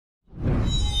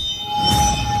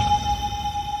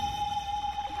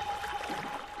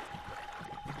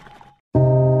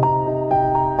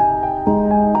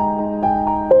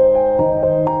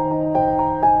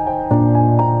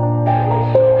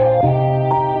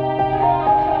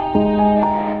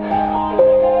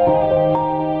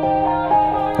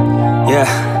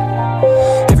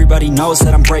knows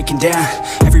that I'm breaking down.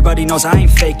 Everybody knows I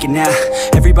ain't faking now.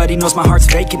 Everybody knows my heart's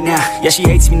vacant now. Yeah, she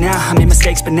hates me now, I made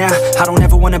mistakes, but now I don't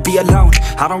ever wanna be alone.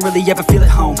 I don't really ever feel at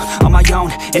home. On my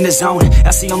own, in the zone,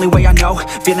 that's the only way I know.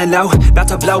 Feeling low, about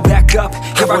to blow back up.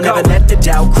 Here I won't ever let the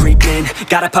doubt creep in.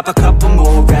 Gotta pop a couple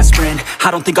more aspirin.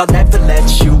 I don't think I'll ever let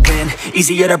you in.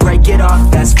 Easier to break it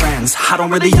off as friends. I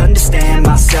don't really understand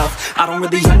myself. I don't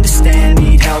really understand,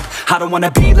 need help. I don't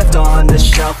wanna be left on the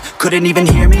shelf. Couldn't even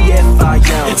hear me if I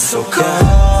yelled. It's so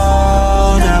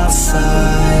cold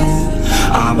outside,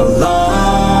 I'm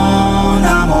alone,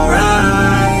 I'm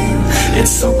alright.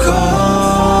 It's so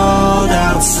cold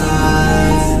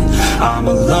outside, I'm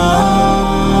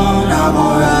alone, I'm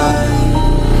alright.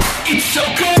 It's so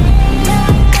cold.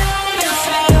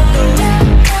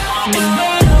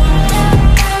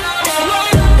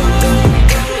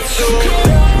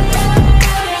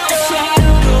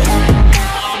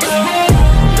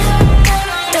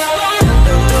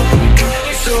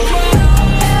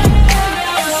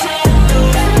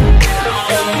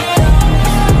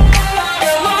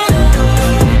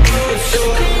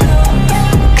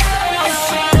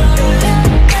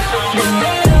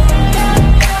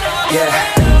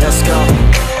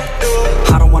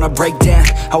 Break down,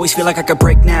 always feel like I could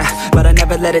break now, but I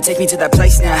never let it take me to that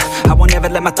place now. I won't ever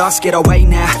let my thoughts get away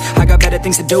now. I got better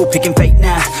things to do, picking fate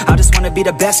now. I just wanna be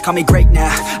the best, call me great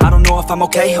now. I don't know if I'm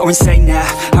okay or insane now.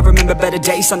 I remember better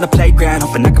days on the playground,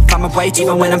 hoping I can find my way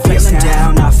even when I'm feeling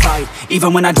down. I fight,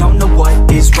 even when I don't know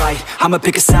what is right. I'ma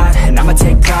pick a side, and I'ma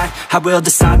take pride. I will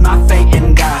decide my fate,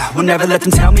 and I will never let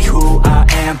them tell me who I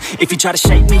am. If you try to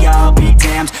shake me, I'll be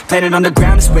damned. Planet on the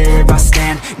ground is where I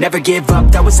stand. Never give up,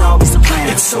 that was always the plan.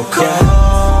 It's so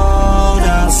cold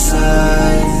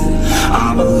outside,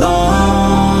 I'm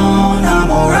alone,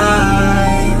 I'm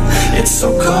alright. It's so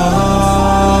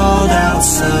cold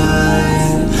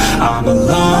outside, I'm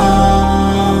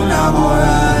alone, I'm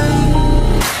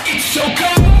alright. It's so cold.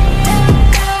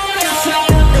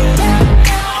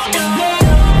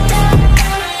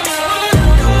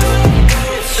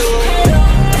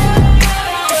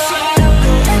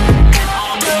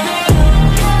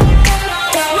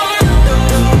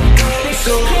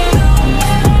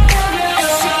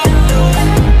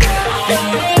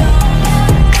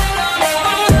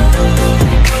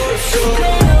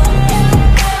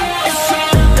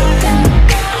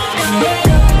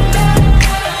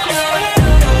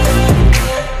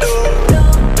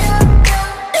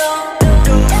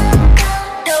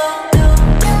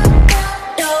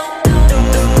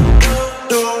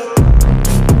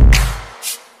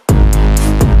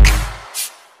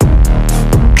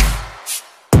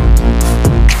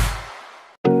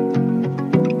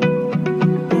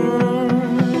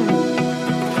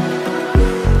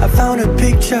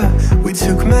 We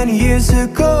took many years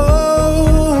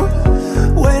ago,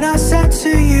 when I said to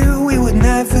you we would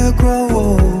never grow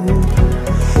old.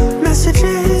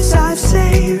 Messages I've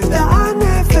saved that I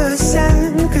never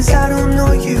sent, cause I don't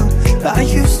know you, but I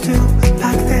used to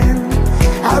back then.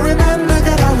 I remember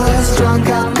that I was drunk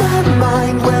out my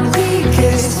mind when we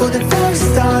kissed for the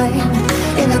first time.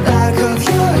 In the back of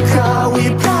your car we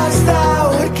passed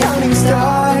out counting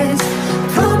stars.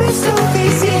 Promised all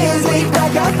these years we'd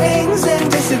pack our things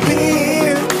and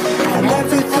disappear. I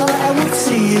never thought I would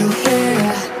see you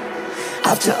here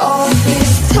after all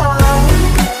this time.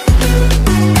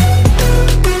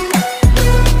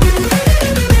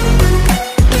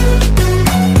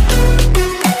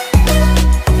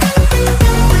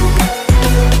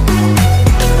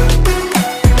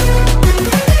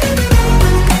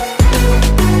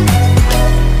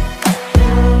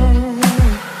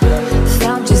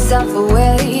 Found yourself a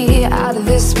way out of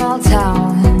this small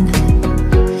town.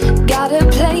 Got a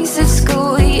place at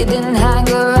school you didn't hang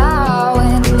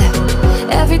around.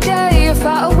 Every day you're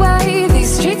far away,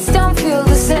 these streets don't feel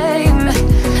the same.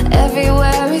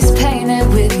 Everywhere is painted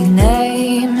with your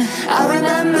name. I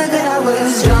remember that I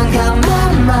was drunk out my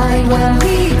mind when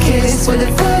we kissed for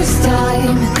the first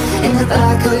time. In the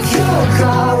back of your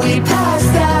car we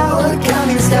passed out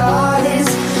counting stars.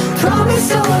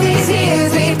 Promised all these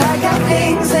years we'd pack our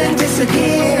things and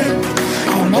disappear.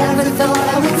 I never thought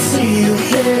I would see you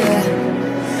here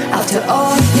after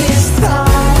all this.